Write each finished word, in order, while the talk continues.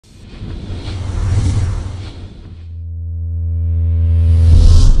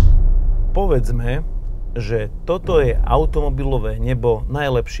Povedzme, že toto je automobilové nebo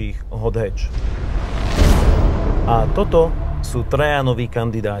najlepších hot hatch. A toto sú traja noví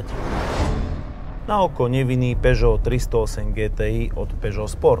kandidáti. Na oko nevinný Peugeot 308 GTI od Peugeot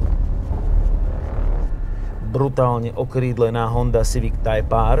Sport. Brutálne okrídlená Honda Civic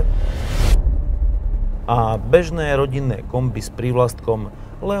Type R a bežné rodinné kombi s prívlastkom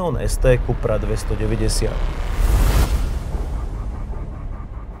Leon ST Cupra 290.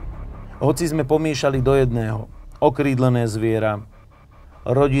 Hoci sme pomiešali do jedného okrídlené zviera,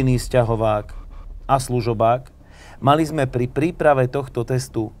 rodinný sťahovák a služobák, mali sme pri príprave tohto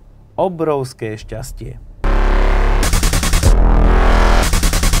testu obrovské šťastie.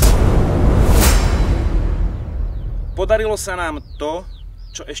 Podarilo sa nám to,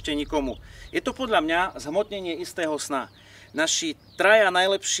 čo ešte nikomu. Je to podľa mňa zhmotnenie istého sna. Naši traja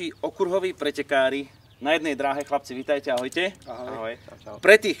najlepší okruhoví pretekári na jednej dráhe. Chlapci, vítajte, ahojte. Ahoj. Čau.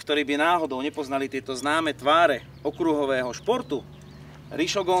 Pre tých, ktorí by náhodou nepoznali tieto známe tváre okruhového športu,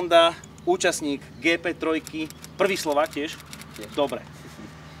 Rišo GONDA, účastník GP3, prvý Slovák tiež? Dobre.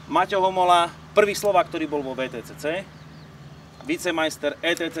 Maťo HOMOLA, prvý Slovák, ktorý bol vo VTCC, vicemajster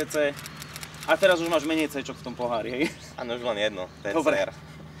ETCC a teraz už máš menej C-čok v tom pohári, hej? Áno, už len jedno, TCR. Dobre.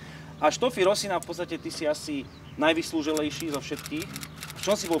 A Štofi ROSINA, v podstate ty si asi najvyslúžilejší zo všetkých. V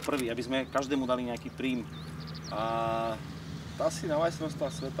čom si bol prvý, aby sme každému dali nejaký prím? Asi na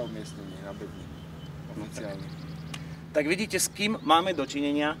majstrovstvách sveta umiestnenie, na bedni, oficiálne. Tak vidíte, s kým máme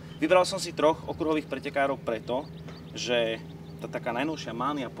dočinenia. Vybral som si troch okruhových pretekárov preto, že tá taká najnovšia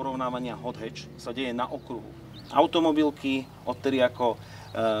mánia porovnávania hot hatch sa deje na okruhu. Automobilky, odtedy ako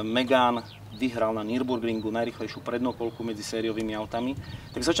Megane vyhral na Nürburgringu najrýchlejšiu prednokolku medzi sériovými autami,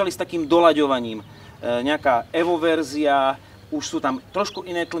 tak začali s takým doľaďovaním. Nejaká Evo verzia, už sú tam trošku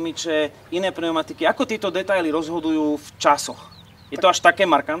iné tlmiče, iné pneumatiky. Ako tieto detaily rozhodujú v časoch? Je to až také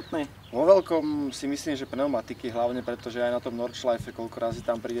markantné? Vo veľkom si myslím, že pneumatiky, hlavne pretože aj na tom Nordschleife koľko razy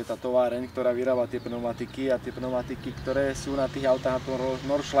tam príde tá továreň, ktorá vyrába tie pneumatiky a tie pneumatiky, ktoré sú na tých autách na tom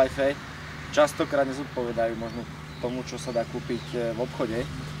Nordschleife, častokrát nezodpovedajú možno tomu, čo sa dá kúpiť v obchode.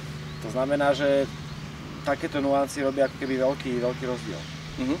 To znamená, že takéto nuancy robia ako keby veľký rozdiel.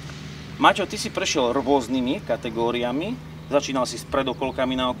 Maťo, ty si prešiel rôznymi kategóriami. Začínal si s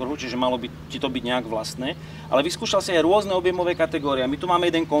predokolkami na okruhu, čiže malo by ti to byť nejak vlastné. Ale vyskúšal si aj rôzne objemové kategórie. My tu máme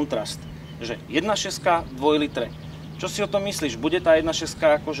jeden kontrast, že 1.6, 2 litre. Čo si o tom myslíš? Bude tá 1.6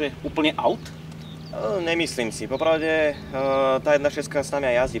 akože úplne out? Nemyslím si. Popravde, tá 1.6 s nami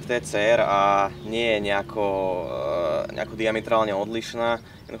aj jazdí v TCR a nie je nejako diametrálne odlišná.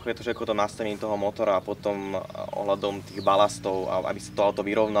 Jednoducho je to, že ako to nastavení toho motora a potom ohľadom tých balastov, aby sa to auto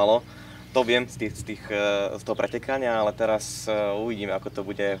vyrovnalo. To viem z toho pretekania, ale teraz uvidíme, ako to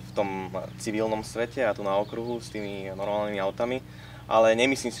bude v tom civilnom svete a tu na okruhu s tými normálnymi autami. Ale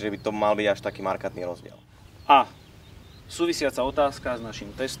nemyslím si, že by to mal byť až taký markantný rozdiel. A súvisiaca otázka s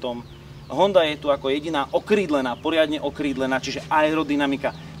našim testom. Honda je tu ako jediná okrídlená, poriadne okrídlená, čiže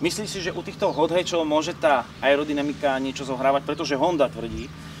aerodynamika. Myslíš si, že u týchto hot hatchov môže tá aerodynamika niečo zohrávať? Pretože Honda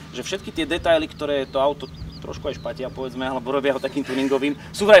tvrdí, že všetky tie detaily, ktoré to auto trošku aj špatia, povedzme, alebo robia ho takým tuningovým,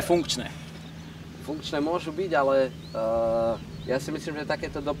 sú vraj funkčné. Funkčné môžu byť, ale ja si myslím, že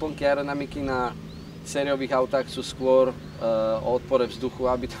takéto doplnky aerodynamiky na sériových autách sú skôr o odpore vzduchu,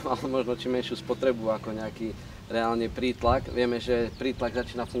 aby to malo možno čím menšiu spotrebu ako nejaký reálne prítlak. Vieme, že prítlak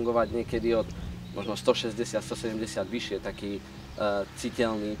začína fungovať niekedy od možno 160-170 vyššie, taký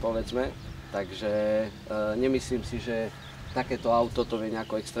citeľný, povedzme. Takže nemyslím si, že takéto auto to vie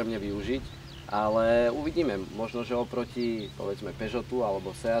nejako extrémne využiť. Ale uvidíme, možno, že oproti povedzme Peugeotu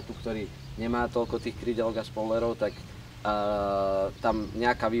alebo Seatu, ktorý nemá toľko tých krídelok a spoilerov, tak tam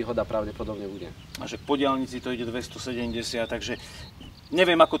nejaká výhoda pravdepodobne bude. A že po diaľnici to ide 270, takže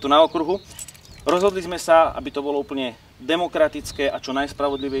neviem ako to na okruhu. Rozhodli sme sa, aby to bolo úplne demokratické a čo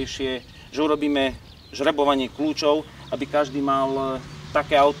najspravodlivejšie, že urobíme žrebovanie kľúčov, aby každý mal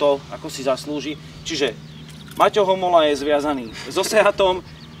také auto, ako si zaslúži. Čiže Maťo HOMOLA je zviazaný so Seatom.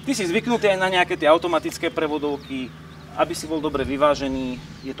 Ty si zvyknutý aj na nejaké tie automatické prevodovky, aby si bol dobre vyvážený.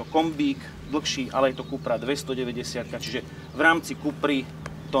 Je to kombík, dlhší, ale je to Cupra 290, čiže v rámci Cupry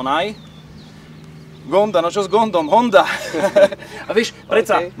to naj. Gonda, no čo s Gondom? Honda! A vieš,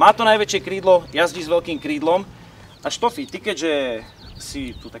 predsa, má to najväčšie krídlo, jazdí s veľkým krídlom. A Štofi, ty keďže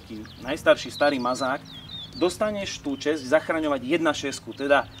si tu taký najstarší starý mazák, dostaneš tú česť zachraňovať 1.6,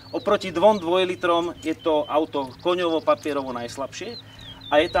 teda oproti 2 litrom je to auto koňovo-papierovo najslabšie.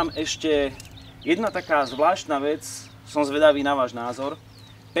 A je tam ešte jedna taká zvláštna vec, som zvedavý na váš názor.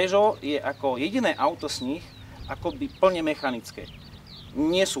 Peugeot je ako jediné auto z nich akoby plne mechanické.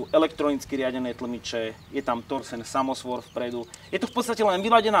 Nie sú elektronicky riadené tlmiče, je tam torsen samosvor vpredu. Je to v podstate len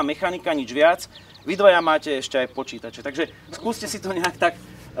vyladená mechanika, nič viac. Vy dvaja máte ešte aj počítače, takže skúste si to nejak tak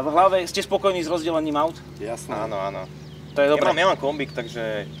v hlave. Ste spokojní s rozdelením aut? Jasné. Áno, áno. To je dobré. Ja mám kombík,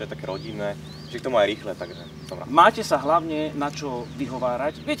 takže to je také rodinné, že k tomu aj rýchle, takže som rád. Máte sa hlavne na čo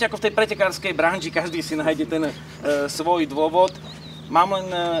vyhovárať. Viete, ako v tej pretekárskej branži, každý si nájde ten svoj dôvod. Mám len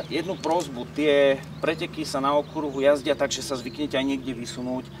jednu prosbu. Tie preteky sa na okruhu jazdia, takže sa zvyknete aj niekde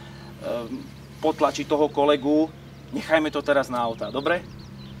vysunúť, potlačiť toho kolegu. Nechajme to teraz na autá, dobre?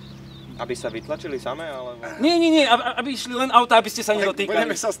 Aby sa vytlačili samé, alebo... Nie, aby išli len autá, aby ste sa nedotýkali.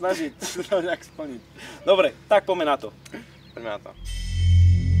 Budeme sa snažiť to nejak splniť. Dobre, tak poďme na to. Poďme na to.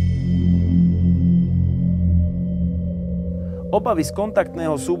 Obavy z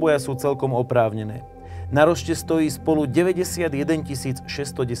kontaktného súboja sú celkom oprávnené. Na rošte stojí spolu 91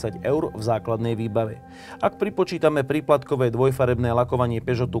 610 eur v základnej výbave. Ak pripočítame príplatkové dvojfarebné lakovanie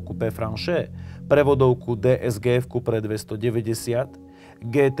Peugeotu Coupé Franché, prevodovku DSG v Cupre 290,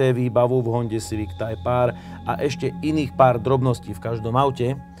 GT výbavu v Honde Civic Type R a ešte iných pár drobností v každom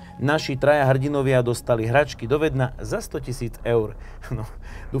aute, naši traja hrdinovia dostali hračky do vedna za 100 000 eur. No,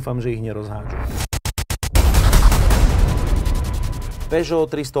 dúfam, že ich nerozhádžu.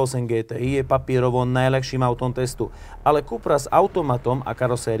 Peugeot 308 GTI je papierovo najľahším autom testu, ale Cupra s automatom a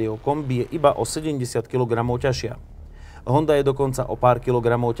karosériou kombi je iba o 70 kg ťažšia. Honda je dokonca o pár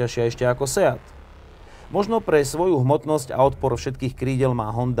kilogramov ťažšia ešte ako Seat. Možno pre svoju hmotnosť a odpor všetkých krídel má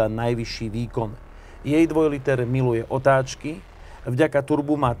Honda najvyšší výkon. Jej 2 liter miluje otáčky, vďaka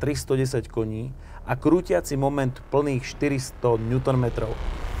turbu má 310 koní a krútiaci moment plných 400 Nm.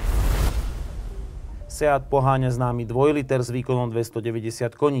 Seat poháňa známy 2 liter s výkonom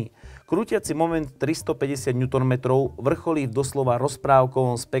 290 koní. Krútiaci moment 350 Nm vrcholí v doslova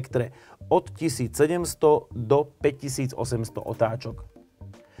rozprávkovom spektre od 1700 do 5800 otáčok.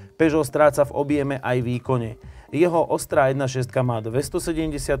 Peugeot stráca v objeme aj výkone. Jeho ostrá 1.6 má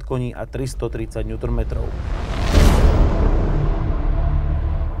 270 koní a 330 Nm.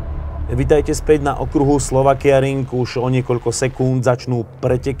 Vítajte späť na okruhu Slovakia Ring. Už o niekoľko sekúnd začnú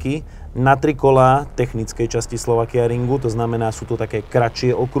preteky na 3 kolá technickej časti Slovakia Ringu, to znamená, sú to také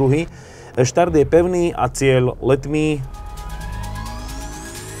kratšie okruhy. Štart je pevný a cieľ letmý.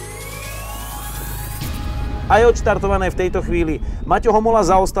 A je odštartované v tejto chvíli. Maťo HOMOLA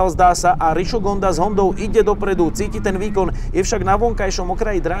zaostal, zdá sa, a Rišo GONDA s Hondou ide dopredu. Cíti ten výkon, je však na vonkajšom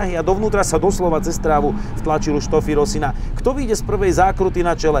okraji dráhy a dovnútra sa doslova cez trávu vtlačil Štofi ROSINA. Kto vyjde z prvej zákruty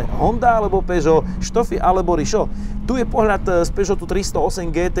na čele? Honda alebo Peugeot? Štofi alebo Rišo? Tu je pohľad z Peugeotu 308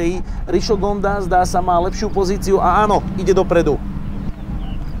 GTI. Rišo GONDA, zdá sa, má lepšiu pozíciu a áno, ide dopredu.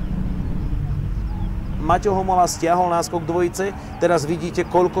 Maťo HOMOLA stiahol náskok dvojice. Teraz vidíte,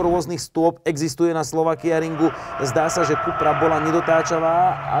 koľko rôznych stôp existuje na Slovakia Ringu. Zdá sa, že Cupra bola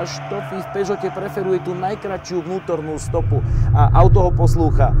nedotáčavá a Štofi v Peugeote preferuje tú najkratšiu vnútornú stopu a auto ho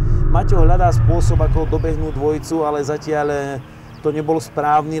poslúcha. Maťo hľadá spôsob, ako dobehnúť dvojicu, ale zatiaľ to nebol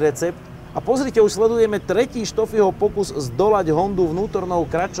správny recept. A pozrite, už sledujeme tretí Štofiho pokus zdolať Hondu vnútornou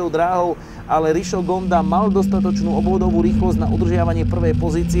kratšou dráhou, ale Rišo GONDA mal dostatočnú obvodovú rýchlosť na udržiavanie prvej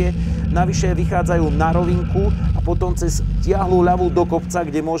pozície. Navyše vychádzajú na rovinku a potom cez tiahlu ľavú do kopca,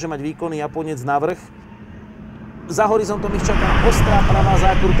 kde môže mať výkonný Japonec navrch. Za horizontom ich čaká ostrá pravá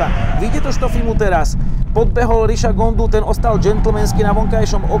zákruta. Vidíte to Štofimu teraz. Podbehol Riša GONDu, ten ostal džentlmensky na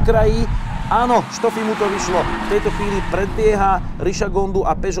vonkajšom okraji. Áno, Štofi mu to vyšlo. V tejto chvíli predbieha Riša GONDu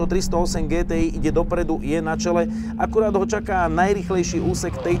a Peugeot 308 GTI ide dopredu, je na čele. Akurát ho čaká najrýchlejší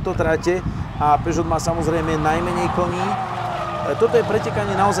úsek tejto trate a Peugeot má samozrejme najmenej koní. Toto je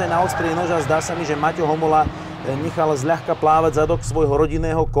pretekanie naozaj na ostrej noža. Zdá sa mi, že Maťo HOMOLA nechal zľahka plávať zadok svojho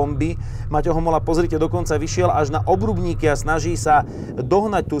rodinného kombi. Maťo HOMOLA, pozrite, dokonca vyšiel až na obrubníky a snaží sa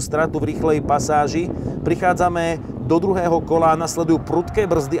dohnať tú stratu v rýchlej pasáži. Prichádzame do druhého kola, nasledujú prudké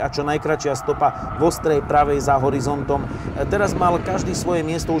brzdy a čo najkratšia stopa v ostrej pravej za horizontom. Teraz mal každý svoje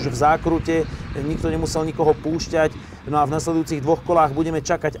miesto už v zákrute, nikto nemusel nikoho púšťať. No a v nasledujúcich 2 kolách budeme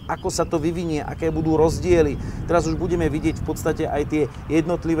čakať, ako sa to vyvinie, aké budú rozdiely. Teraz už budeme vidieť v podstate aj tie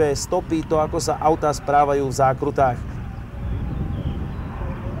jednotlivé stopy, to ako sa autá správajú v zákrutách.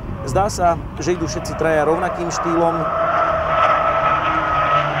 Zdá sa, že idú všetci traja rovnakým štýlom.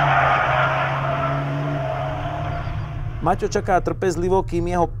 Maťo čaká trpezlivo, kým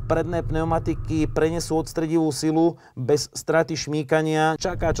jeho predné pneumatiky prenesú odstredivú silu bez straty šmíkania.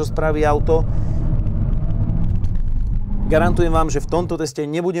 Čaká, čo spraví auto. Garantujem vám, že v tomto teste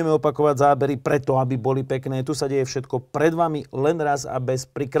nebudeme opakovať zábery preto, aby boli pekné. Tu sa deje všetko pred vami len raz a bez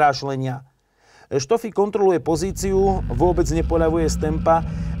prikrášlenia. Štofi kontroluje pozíciu, vôbec nepoľavuje z tempa.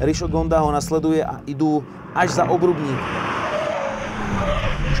 Rišo GONDA ho nasleduje a idú až za obrubník.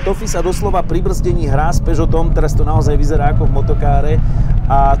 Štofi sa doslova pri brzdení hrá s Peugeotom, teraz to naozaj vyzerá ako v motokáre.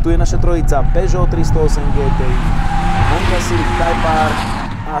 A tu je naša trojica Peugeot 308 GTI, Honda Civic Type R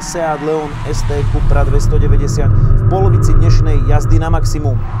a Seat Leon ST Cupra 290 v polovici dnešnej jazdy na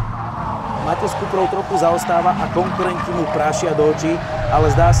maximum. Maťo s Cuprou trochu zaostáva a konkurenti mu prášia do očí, ale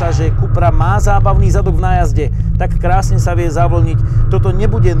zdá sa, že Cupra má zábavný zadok v nájazde, tak krásne sa vie zavlniť. Toto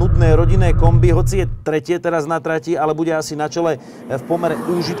nebude nudné rodinné kombi, hoci je tretie teraz na trati, ale bude asi na čele v pomere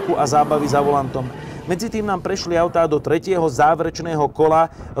úžitku a zábavy za volantom. Medzi tým nám prešli autá do tretieho záverečného kola,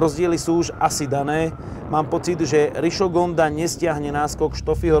 rozdiely sú už asi dané. Mám pocit, že Rišo Gonda nestiahne náskok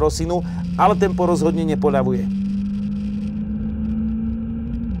Štofiho Rosinu, ale tempo rozhodne nepoľavuje.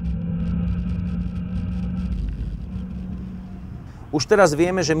 Už teraz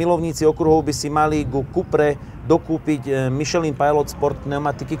vieme, že milovníci okruhov by si mali ku Cupre dokúpiť Michelin Pilot Sport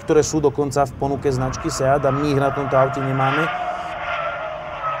pneumatiky, ktoré sú dokonca v ponuke značky Seat a my ich na tomto aute nemáme.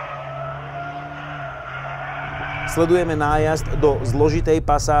 Sledujeme nájazd do zložitej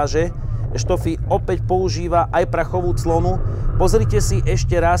pasáže. Štofi opäť používa aj prachovú clonu. Pozrite si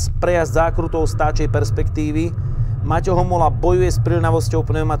ešte raz prejazd zákrutou z táčej perspektívy. Maťo HOMOLA bojuje s prilnavosťou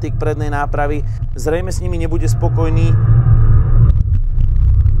pneumatík prednej nápravy. Zrejme s nimi nebude spokojný.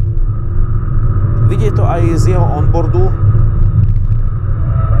 Vidie to aj z jeho onboardu.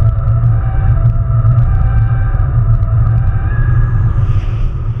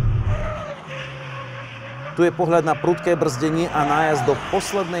 Tu je pohľad na prudké brzdenie a nájazd do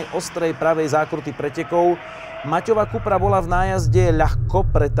poslednej ostrej pravej zákruty pretekov. Maťova Cupra bola v nájazde ľahko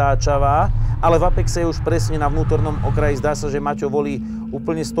pretáčavá, ale v apexe je už presne na vnútornom okraji. Zdá sa, že Maťo volí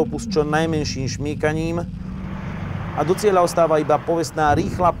úplne stopu s čo najmenším šmýkaním. A do cieľa ostáva iba povestná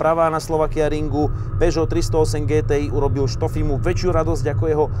rýchla pravá na Slovakia Ringu. Peugeot 308 GTI urobil Štofimu väčšiu radosť ako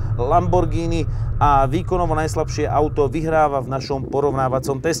jeho Lamborghini a výkonovo najslabšie auto vyhráva v našom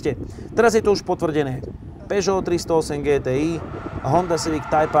porovnávacom teste. Teraz je to už potvrdené. Peugeot 308 GTI, Honda Civic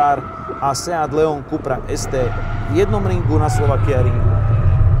Type R a Seat Leon Cupra ST v jednom ringu na Slovakia Ringu.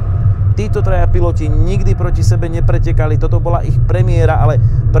 Títo traja piloti nikdy proti sebe nepretekali, toto bola ich premiéra, ale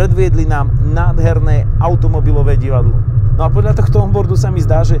predviedli nám nádherné automobilové divadlo. No a podľa tohto onboardu sa mi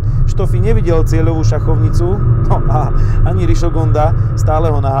zdá, že Štofi nevidel cieľovú šachovnicu, no a ani Rišo Gonda stále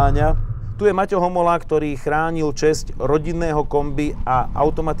ho naháňa. Tu je Maťo HOMOLA, ktorý chránil česť rodinného kombi a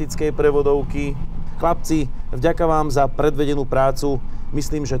automatickej prevodovky. Chlapci, vďaka vám za predvedenú prácu.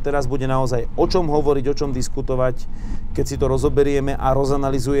 Myslím, že teraz bude naozaj o čom hovoriť, o čom diskutovať, keď si to rozoberieme a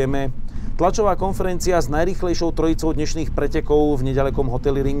rozanalizujeme. Tlačová konferencia s najrýchlejšou trojicou dnešných pretekov v nedalekom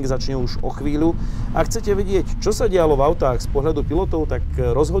hoteli Ring začne už o chvíľu. Ak chcete vedieť, čo sa dialo v autách z pohľadu pilotov, tak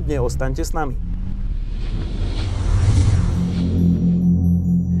rozhodne ostaňte s nami.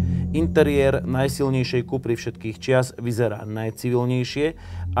 Interiér najsilnejšej Cupry všetkých čias vyzerá najcivilnejšie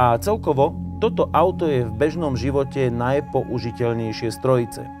a celkovo toto auto je v bežnom živote najpoužiteľnejšie z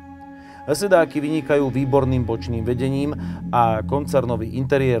trojice. Sedáky vynikajú výborným bočným vedením a koncernový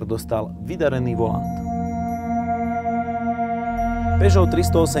interiér dostal vydarený volant. Peugeot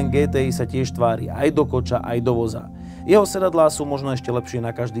 308 GTI sa tiež tvári aj do koča, aj do voza. Jeho sedadlá sú možno ešte lepšie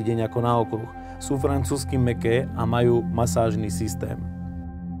na každý deň ako na okruh. Sú francúzsky mäkké a majú masážny systém.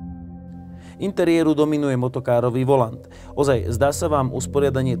 Interiéru dominuje motokárový volant. Ozaj, zdá sa vám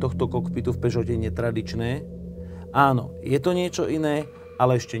usporiadanie tohto kokpitu v Peugeote netradičné? Áno, je to niečo iné,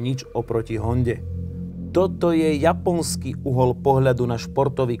 ale ešte nič oproti Honde. Toto je japonský uhol pohľadu na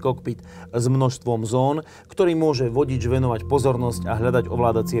športový kokpit s množstvom zón, ktorý môže vodič venovať pozornosť a hľadať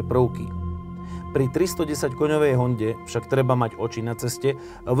ovládacie prvky. Pri 310 koňovej Honde však treba mať oči na ceste,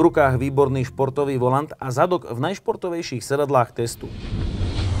 v rukách výborný športový volant a zadok v najšportovejších sedadlách testu.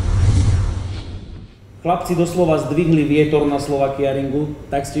 Chlapci doslova zdvihli vietor na Slovakia Ringu,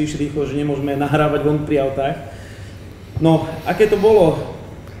 tak ste išli rýchlo, že nemôžeme nahrávať von pri autách. No, aké to bolo?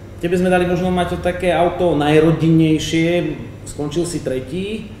 Tebe sme dali možno mať také auto najrodinnejšie, skončil si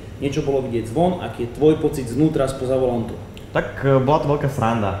tretí, niečo bolo vidieť zvon, aký je tvoj pocit znútra spoza volantu? Tak bola to veľká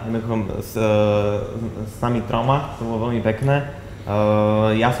sranda, s nami troma, to bolo veľmi pekné.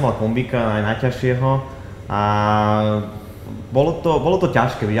 Ja som mal kombíka aj najťažšieho a bolo to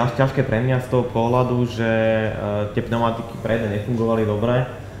ťažké, ťažké pre mňa z toho pohľadu, že tie pneumatiky predne nefungovali dobre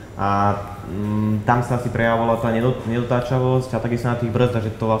a tam sa asi prejavovala tá nedotáčavosť a takisto na tých brzdách,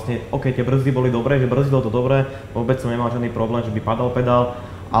 že to vlastne, OK, tie brzdy boli dobré, že brzdilo to dobre, vôbec som nemal žiadny problém, že by padal pedál,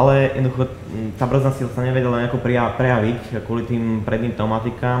 ale jednoducho tá brzdná sila sa nevedela nejako prejaviť kvôli tým predným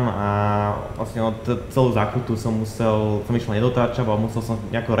pneumatikám a vlastne celú zákrutu som išiel nedotáčavo a musel som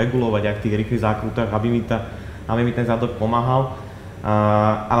nejako regulovať aj v tých rýchlych zákrutách, aby mi ten zadok pomáhal.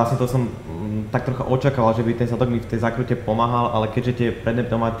 A vlastne to som tak trocha očakával, že by ten zadok mi v tej zákrute pomáhal, ale keďže tie predné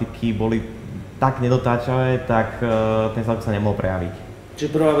pneumatiky boli tak nedotáčavé, tak ten zadok sa nemohol prejaviť.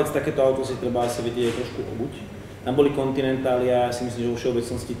 Čiže prvá vec, takéto auto si treba asi vedieť trošku obuť. Tam boli Continentály a ja si myslím, že vo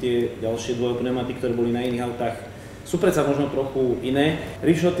všeobecnosti tie ďalšie dvojpneumatiky, ktoré boli na iných autách, sú predsa možno trochu iné.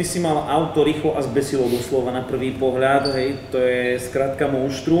 Rišo, ty si mal auto rýchlo a zbesilo doslova na prvý pohľad, hej, to je skrátka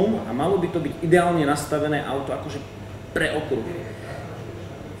monštrum a malo by to byť ideálne nastavené auto akože pre okruh.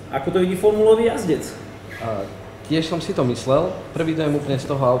 Ako to vidí formulový jazdec? Tiež som si to myslel. Prvý dojem úplne z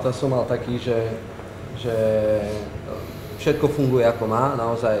toho auta som mal taký, že všetko funguje ako má,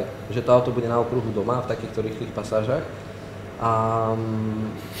 naozaj, že to auto bude na okruhu doma v takýchto rýchlych pasážach. A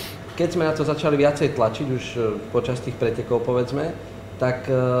keď sme na to začali viacej tlačiť už počas tých pretekov, povedzme, tak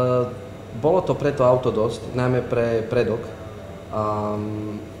bolo to pre to auto dosť, najmä pre predok.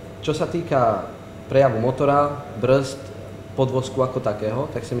 Čo sa týka prejavu motora, brzd, podvozku ako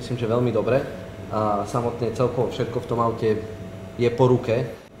takého, tak si myslím, že veľmi dobre. A samotne celkovo všetko v tom aute je po ruke,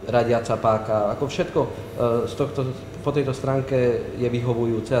 radiaca páka, ako všetko po tejto stránke je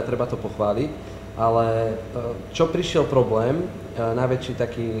vyhovujúce a treba to pochváliť. Ale čo prišiel problém, najväčší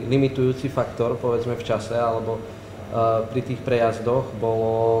taký limitujúci faktor, povedzme v čase, alebo pri tých prejazdoch,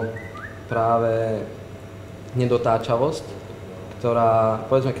 bolo práve nedotáčavosť, ktorá,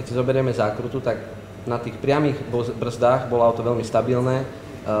 povedzme, keď si zoberieme zákrutu, tak na tých priamých brzdách bolo auto veľmi stabilné,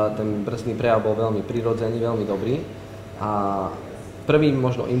 ten brzdný prejav bol veľmi prirodzený, veľmi dobrý a prvý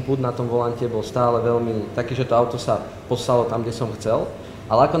možno input na tom volante bol stále veľmi taký, že to auto sa poslalo tam, kde som chcel,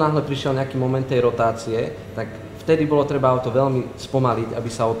 ale ako náhle prišiel nejaký moment tej rotácie, tak vtedy bolo treba auto veľmi spomaliť, aby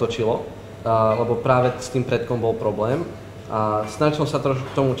sa otočilo, lebo práve s tým predkom bol problém. A snažil som sa trošku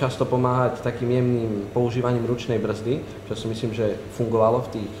k tomu často pomáhať takým jemným používaním ručnej brzdy, čo si myslím, že fungovalo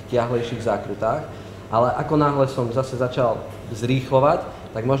v tých tiahlejších zákrutách. Ale ako náhle som zase začal zrýchlovať,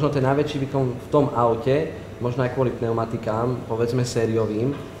 tak možno ten najväčší výkon v tom aute, možno aj kvôli pneumatikám, povedzme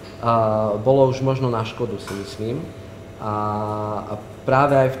sériovým, bolo už možno na škodu, si myslím. A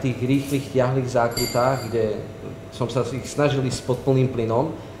práve aj v tých rýchlych tiahlých zákrutách, kde som sa ich snažil ísť pod plným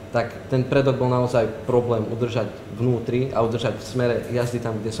plynom, tak ten predok bol naozaj problém udržať vnútri a udržať v smere jazdy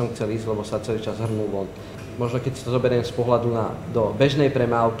tam, kde som chcel ísť, lebo sa celý čas hrnul von. Možno keď si to zoberiem z pohľadu do bežnej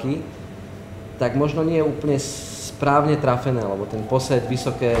premávky, tak možno nie je úplne správne trafené, lebo ten posed,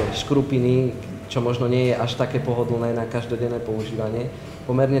 vysoké škrupiny, čo možno nie je až také pohodlné na každodenné používanie,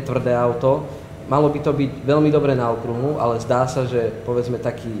 pomerne tvrdé auto. Malo by to byť veľmi dobre na okruhu, ale zdá sa, že povedzme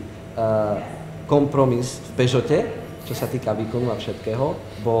taký kompromis v Peugeote, čo sa týka výkonu a všetkého,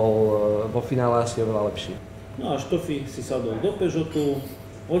 bol vo finále asi oveľa lepší. No a Štofi si sadol do Peugeotu,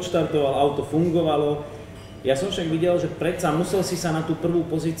 odštartoval, auto fungovalo. Ja som však videl, že predsa musel si sa na tú prvú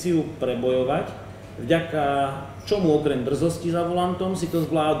pozíciu prebojovať, vďaka čomu okrem drzosti za volantom si to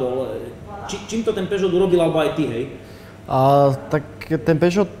zvládol. Čím to ten Peugeot urobil, alebo aj ty, hej? Tak ten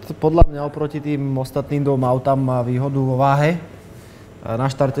Peugeot podľa mňa oproti tým ostatným dvom autám má výhodu vo váhe. Na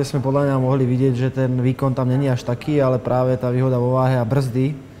štarte sme podľa mňa mohli vidieť, že ten výkon tam není až taký, ale práve tá výhoda vo váhe a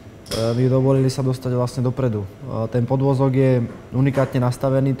brzdy mi dovolili sa dostať vlastne dopredu. Ten podvozok je unikátne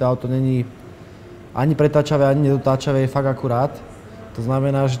nastavený, to auto není ani pretáčavé, ani nedotáčavé, je fakt akurát. To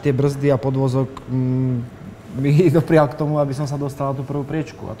znamená, že tie brzdy a podvozok mi doprial k tomu, aby som sa dostal na tú prvú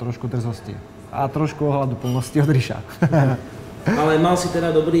priečku a trošku drzosti. A trošku ohľaduplnosti od Riša. Ale mal si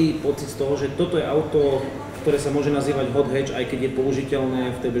teda dobrý pocit z toho, že toto je auto, ktoré sa môže nazývať hot hatch, aj keď je použiteľné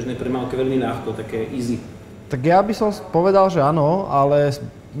v tej bežnej premávke veľmi ľahko, také easy. Tak ja by som povedal, že áno, ale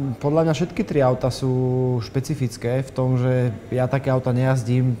podľa mňa všetky tri auta sú špecifické v tom, že ja také auta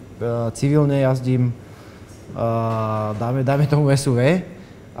nejazdím, civilne jazdím, dáme tomu SUV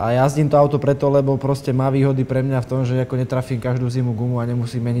a jazdím to auto preto, lebo proste má výhody pre mňa v tom, že ako netrafím každú zimu gumu a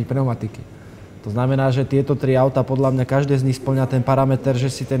nemusím meniť pneumatiky. To znamená, že tieto tri auta podľa mňa každé z nich spĺňa ten parameter,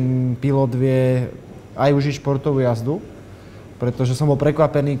 že si ten pilot vie aj užiť športovú jazdu, pretože som bol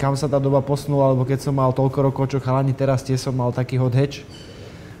prekvapený, kam sa tá doba posunula, alebo keď som mal toľko rokov, čo chalani teraz, tie som mal taký hot hatch.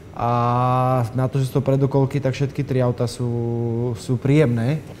 A na to, že sú to predokolky, tak všetky tri auta sú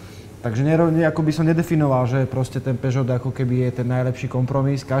príjemné. Takže ako by som nedefinoval, že proste ten Peugeot ako keby je ten najlepší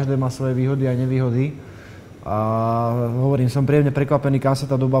kompromis, každé má svoje výhody a nevýhody. A hovorím, som príjemne prekvapený, kam sa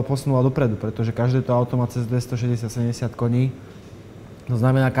tá doba posunula dopredu, pretože každé to auto má cez 260-70 koní. To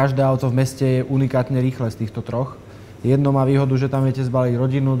znamená, každé auto v meste je unikátne rýchle z týchto troch. Jedno má výhodu, že tam viete zbaliť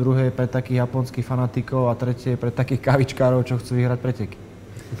rodinu, druhé je pre takých japonských fanatikov a tretie je pre takých kavičkárov, čo chcú vyhrať preteky.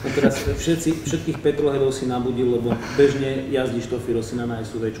 A teraz všetkých petrolheadov si nabudil, lebo bežne jazdí Štofi ROSINA na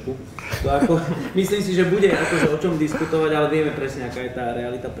SUVčku. To ako, myslím si, že bude akože o čom diskutovať, ale vieme presne, aká je tá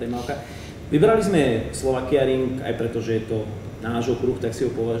realita premávka. Vybrali sme Slovakia Ring aj preto, že je to náš okruh, tak si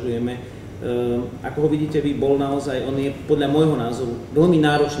ho považujeme. Ako ho vidíte vy, bol naozaj, on je podľa môjho názoru veľmi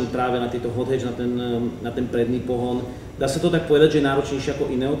náročný práve na tieto hot hatch, na ten predný pohon. Dá sa to tak povedať, že je náročnejšie ako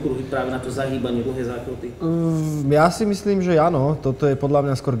iné okruhy práve na to zahýbanie, dlhé zákruty? Ja si myslím, že áno. Toto je podľa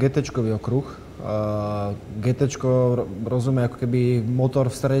mňa skôr GT-čkový okruh. GT-čko rozumie ako keby motor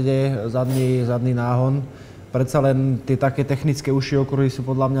v strede, zadný náhon. Predsa len tie také technické užšie okruhy sú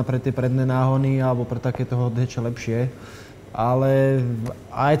podľa mňa pre tie predné náhony alebo pre takéto hot hatche lepšie. Ale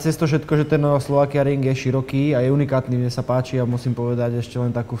aj cez to všetko, že ten Slovakia Ring je široký a je unikátny, mne sa páči a musím povedať ešte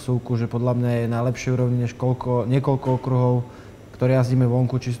len takú vsúvku, že podľa mňa je najlepšie úrovni než niekoľko okruhov, ktoré jazdíme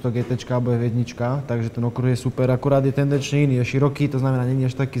vonku, či sú to GT-čka alebo je jednička, takže ten okruh je super, akurát je tendenčný iný, je široký, to znamená, nie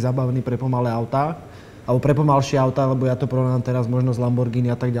je až taký zabavný pre pomalé autá, alebo pre pomalšie autá, lebo ja to porovnám teraz možno s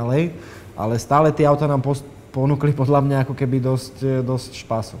Lamborghini a tak ďalej, ale stále tie autá nám ponúkli podľa mňa ako keby dosť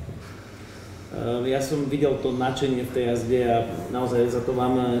špásu. Ja som videl to nadšenie v tej jazde a naozaj za to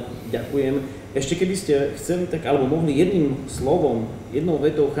vám ďakujem. Ešte keby ste chceli tak, alebo mohli jedným slovom, jednou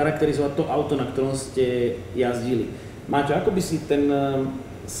vetou charakterizovať to auto, na ktorom ste jazdili. Maťo, ako by si ten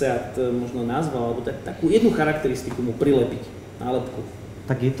Seat možno nazval, alebo takú jednu charakteristiku mu prilepiť, nálepku?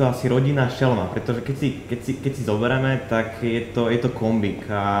 Tak je to asi rodinná šelma, pretože keď si zoberieme, tak je to kombík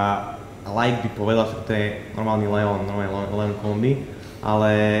a like by povedal, že to je normálny Leon kombi,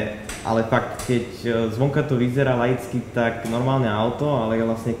 ale fakt, keď zvonka to vyzerá laicky, tak normálne auto, ale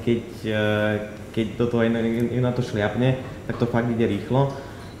vlastne keď do toho na to šliapne, tak to fakt ide rýchlo.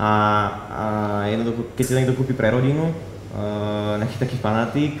 A jednoducho, keď si niekto kúpi pre rodinu, nejaký taký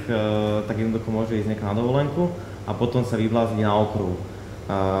fanatík, tak jednoducho môže ísť niekam na dovolenku a potom sa vyblázni na okruhu.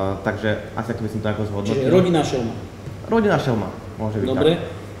 Takže asi by som to ako zhodnotil. Čiže rodinná šelma. Rodinná šelma, môže byť. Dobre.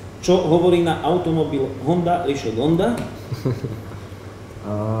 Tak. Čo hovorí na automobil Honda Rišo Gonda?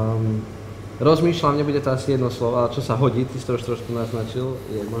 Rozmýšľam, nebude to asi jedno slovo, ale čo sa hodí, ty si to už trošku naznačil,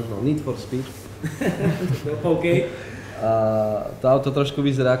 je možno Need for Speed. OK. To auto trošku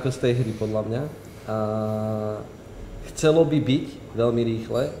vyzerá ako z tej hry, podľa mňa. Chcelo by byť veľmi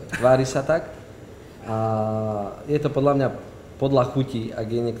rýchle, tvári sa tak. A je to podľa mňa podľa chuti, ak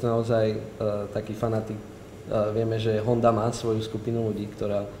je niekto naozaj taký fanatik. Vieme, že Honda má svoju skupinu ľudí,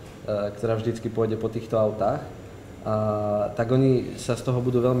 ktorá vždycky pôjde po týchto autách. Tak oni sa z toho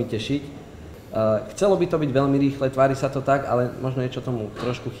budú veľmi tešiť. Chcelo by to byť veľmi rýchle, tvári sa to tak, ale možno niečo tomu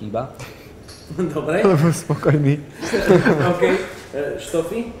trošku chýba. Dobre. Spokojný. OK.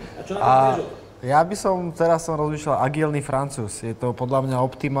 Štofi? A čo na to Peugeot? Ja by teraz som rozmýšľal agilný Francúz. Je to podľa mňa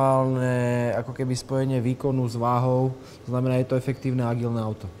optimálne ako keby spojenie výkonu s váhou. To znamená, je to efektívne agilné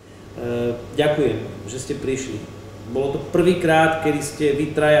auto. Ďakujem, že ste prišli. Bolo to prvýkrát, kedy ste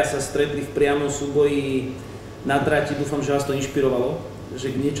vy traja sa stretli v priamom súboji na trati. Dúfam, že vás to inšpirovalo,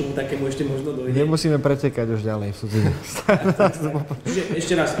 že k niečomu takému ešte možno dojde. Nemusíme pretekať už ďalej v súdine.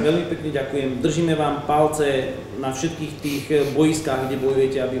 Ešte raz veľmi pekne ďakujem. Držíme vám palce na všetkých tých boiskách, kde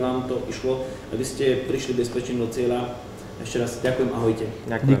bojujete, aby vám to išlo, aby ste prišli bezpečne do cieľa. Ešte raz ďakujem, ahojte.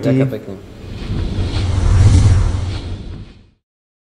 Ďakujem. Ďakujem pekne.